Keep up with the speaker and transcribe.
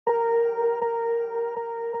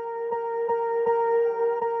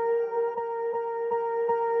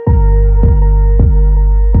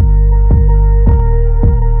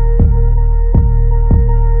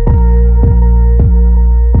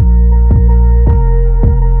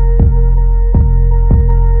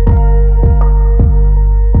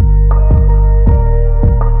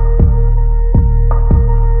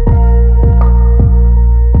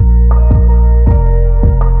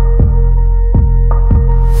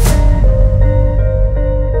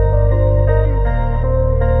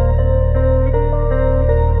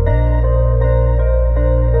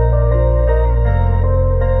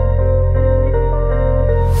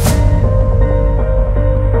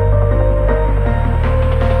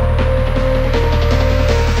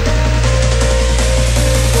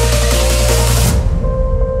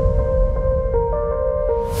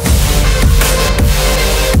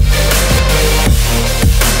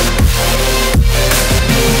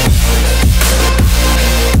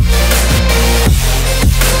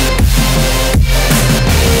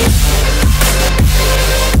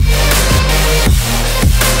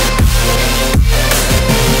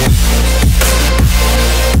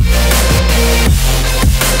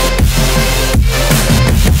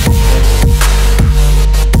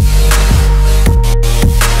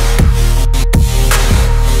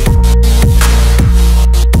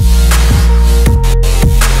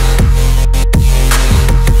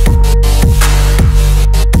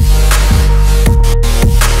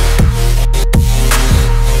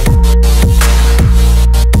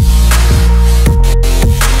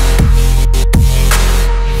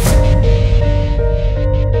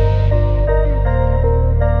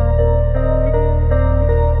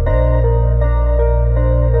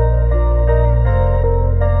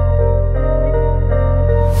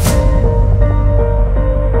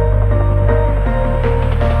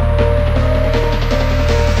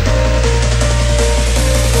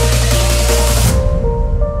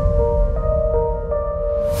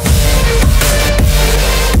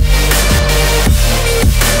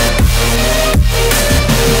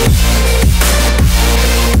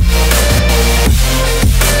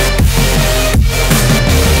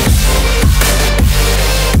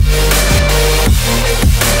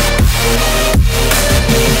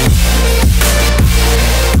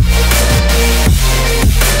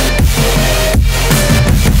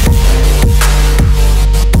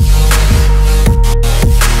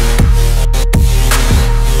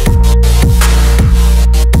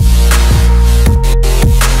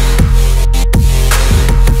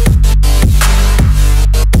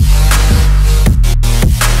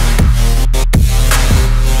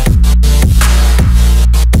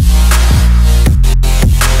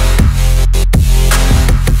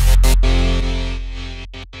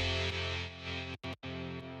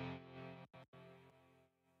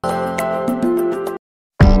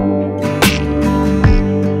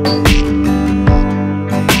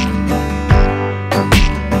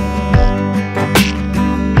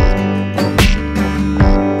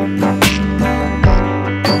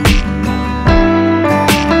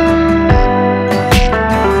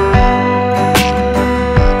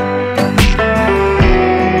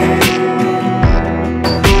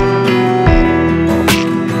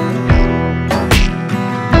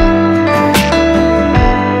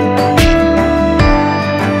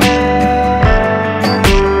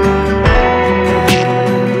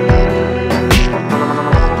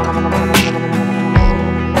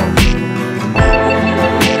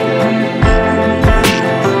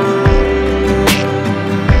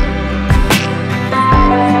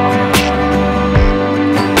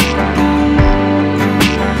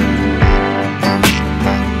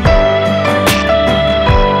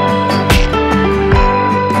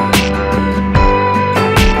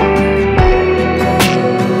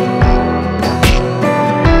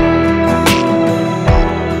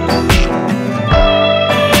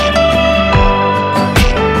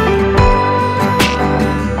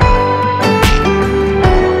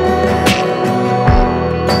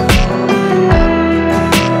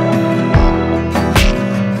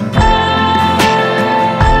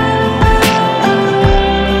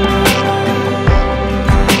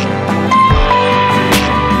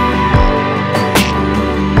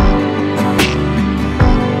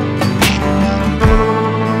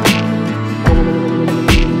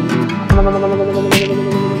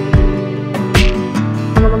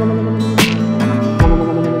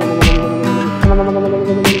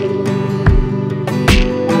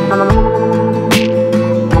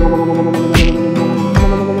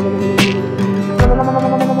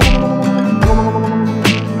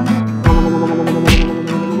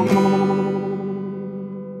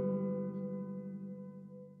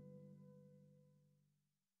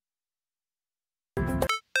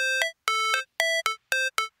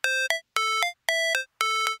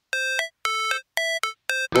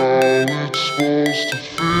it's supposed to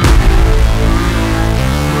feel.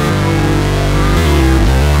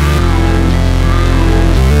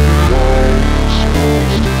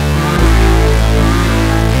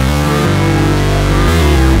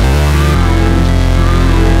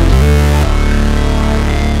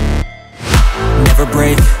 Never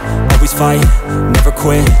break, always fight, never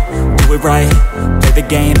quit, do it right, play the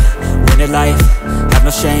game, win it life, have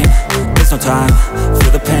no shame, there's no time,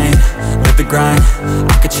 feel the pain, live the grind,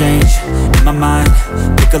 I could change, in my mind,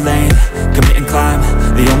 pick a lane, commit and climb,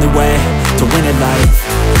 the only way to win it life.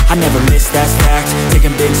 I never miss, that's fact,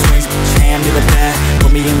 taking big swings, put your hand to the bat,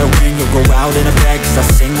 put me in the ring, you'll go out in a bag, cause I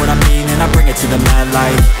sing what I mean and I bring it to the mad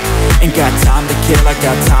light. Ain't got time to kill, I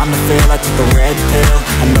got time to feel, I took the red pill,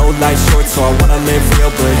 I know life's short so I wanna live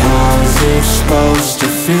real, but how's it supposed to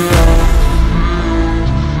feel?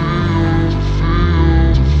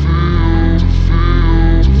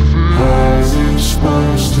 How's it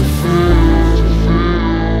supposed to feel?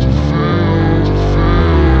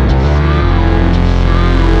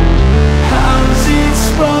 How's it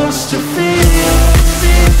supposed to feel?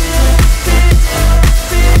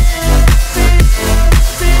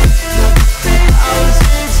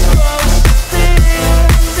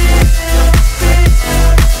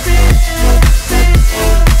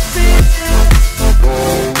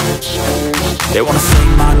 They wanna say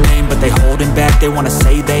my name, but they holding back. They wanna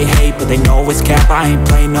say they hate, but they know it's cap. I ain't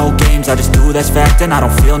play no games, I just do that's fact. And I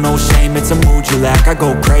don't feel no shame, it's a mood you lack. I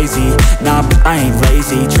go crazy, nah, but I ain't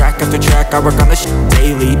lazy. Track after track, I work on this shit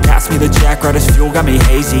daily. Pass me the jack, right as fuel, got me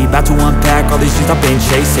hazy. About to unpack all these things I've been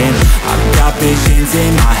chasing. I've got visions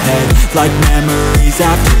in my head, like memories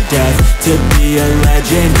after death. To be a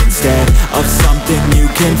legend instead of something you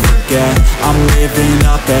can forget. I'm living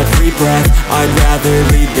up every breath, I'd rather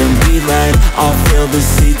lead than be led. I'll fill the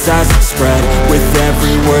seats as I spread with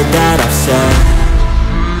every word that I've said.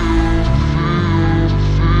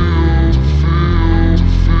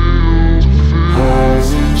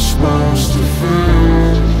 How's it supposed to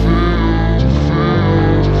feel?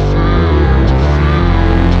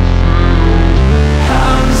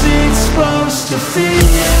 How's it supposed to feel?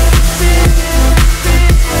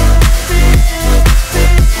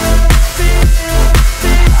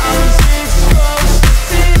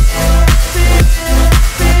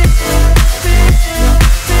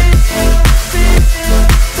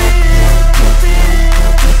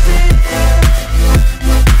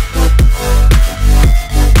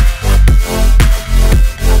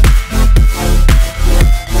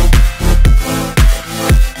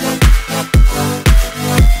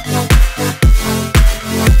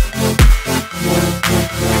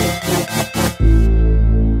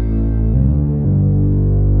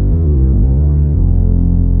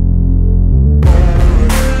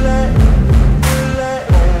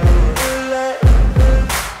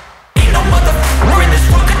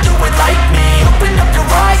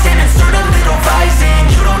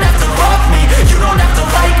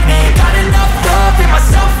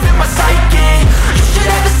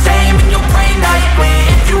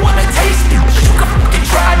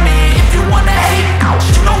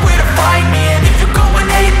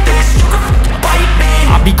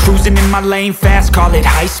 Lane fast, call it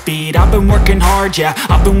high speed. I've been working hard, yeah,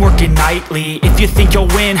 I've been working nightly. If you think you'll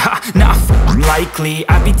win, ha, not likely.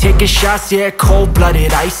 I be taking shots, yeah,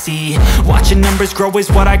 cold-blooded, icy. Watching numbers grow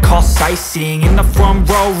is what I call sightseeing. In the front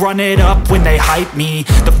row, run it up when they hype me.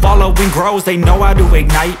 The following grows, they know how to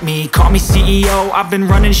ignite me. Call me CEO, I've been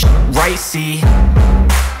running right, see.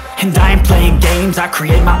 And I ain't playing games, I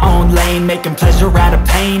create my own lane, making pleasure out of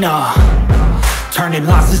pain, turning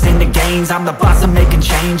losses into gains, I'm the boss, I'm making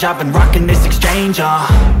change. I've been rocking this exchange,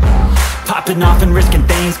 popping off and risking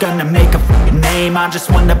things, gonna make a f***ing name. I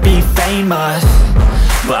just wanna be famous,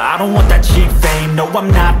 but I don't want that cheap fame. No,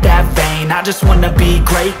 I'm not that vain, I just wanna be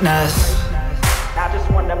greatness. I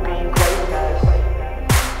just wanna be greatness.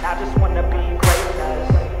 I just wanna be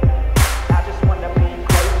greatness. I just wanna be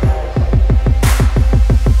greatness.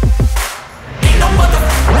 Ain't no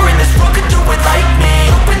motherfucker in this world could do it like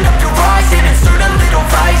me. Open up your eyes and insert a little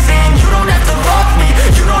vice in. You don't have to love me,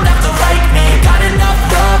 you don't have to like me. Got enough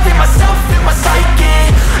love in myself, in my psyche.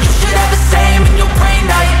 You should have the same in your brain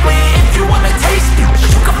nightly. If you wanna taste me,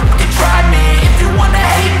 you can fucking try me. If you wanna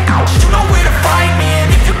hate, you know where to find me.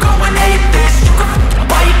 And if you go and hate this, you can fucking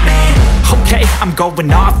bite me. Okay, I'm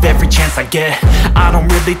going off every chance I get. I don't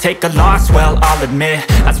really take a loss, well, I'll admit.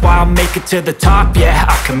 That's why I'll make it to the top, yeah,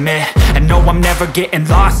 I commit. And no, I'm never getting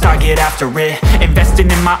lost, I get after it.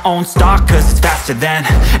 Investing in my own stock, cause it's faster than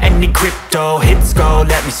any crypto hits go,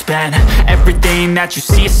 let me spend. Everything that you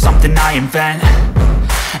see is something I invent.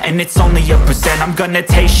 and it's only a percent. I'm gonna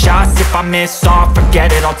take shots, if I miss all,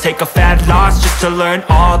 forget it. I'll take a fat loss just to learn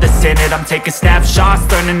all that's in it. I'm taking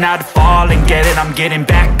snapshots, learning how to fall and get it. I'm getting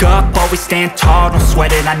back up, always stand tall, don't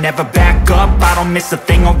sweat it. I never back up, I don't miss a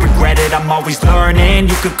thing, I'll regret it. I'm always learning,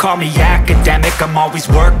 you could call me academic. I'm always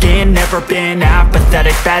working, never been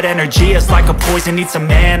apathetic. That energy is like a poison, needs a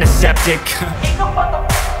antiseptic.